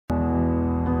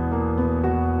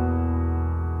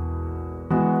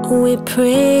We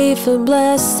pray for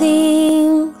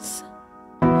blessings,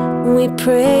 we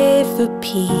pray for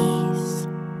peace,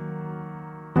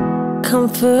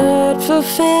 comfort for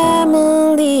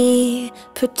family,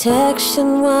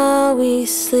 protection while we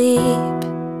sleep.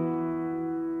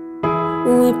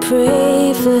 We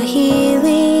pray for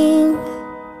healing,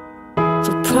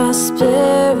 for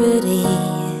prosperity.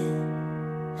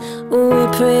 We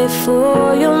pray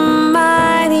for your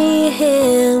mighty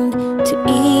hand to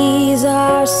ease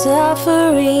our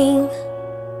suffering.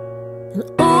 And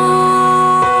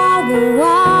all the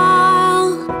while,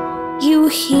 you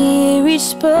hear each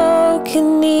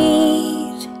spoken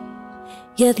need.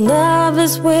 Yet love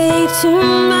is way too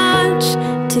much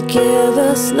to give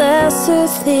us lesser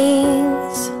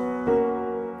things.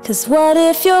 'Cause what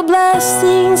if your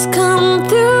blessings come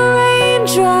through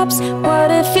raindrops? What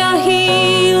if your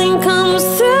healing comes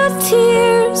through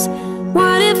tears?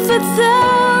 What if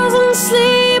 1,000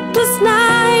 sleepless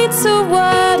nights are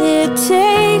what it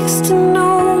takes to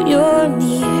know you're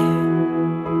near?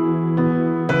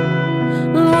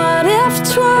 What if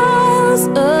trials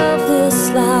of this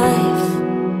life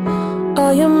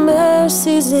are your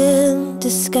mercies in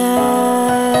disguise?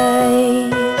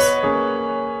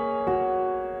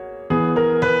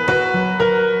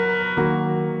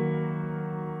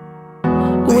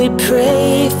 We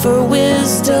pray for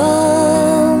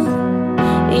wisdom,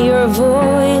 your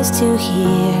voice to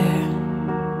hear.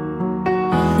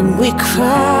 And we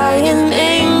cry in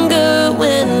anger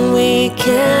when we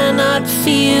cannot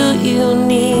feel you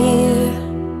near.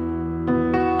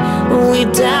 We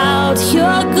doubt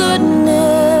your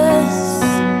goodness,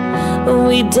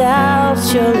 we doubt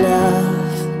your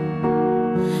love,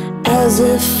 as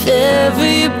if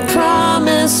every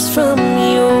promise from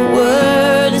your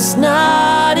word is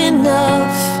not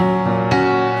enough.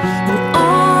 And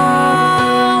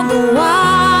all the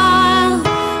while,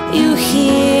 you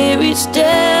hear each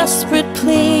desperate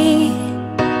plea,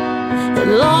 and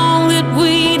long that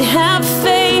we'd have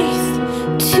faith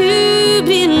to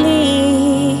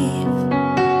believe.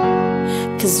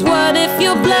 'Cause what if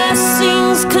your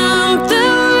blessings come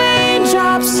through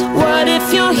raindrops? What if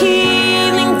your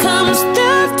healing comes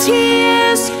through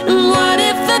tears? And what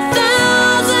if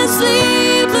 1,000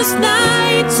 sleepless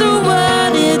nights are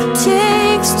what it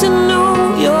takes to know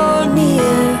you're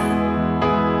near?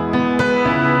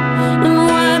 And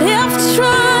what if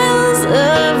trials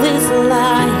of this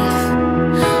life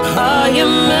are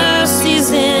your mercies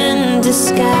in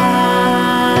disguise?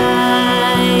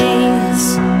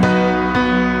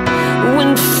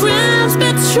 When friends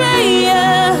betray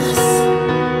us,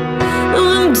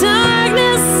 when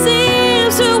darkness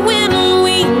seems to win,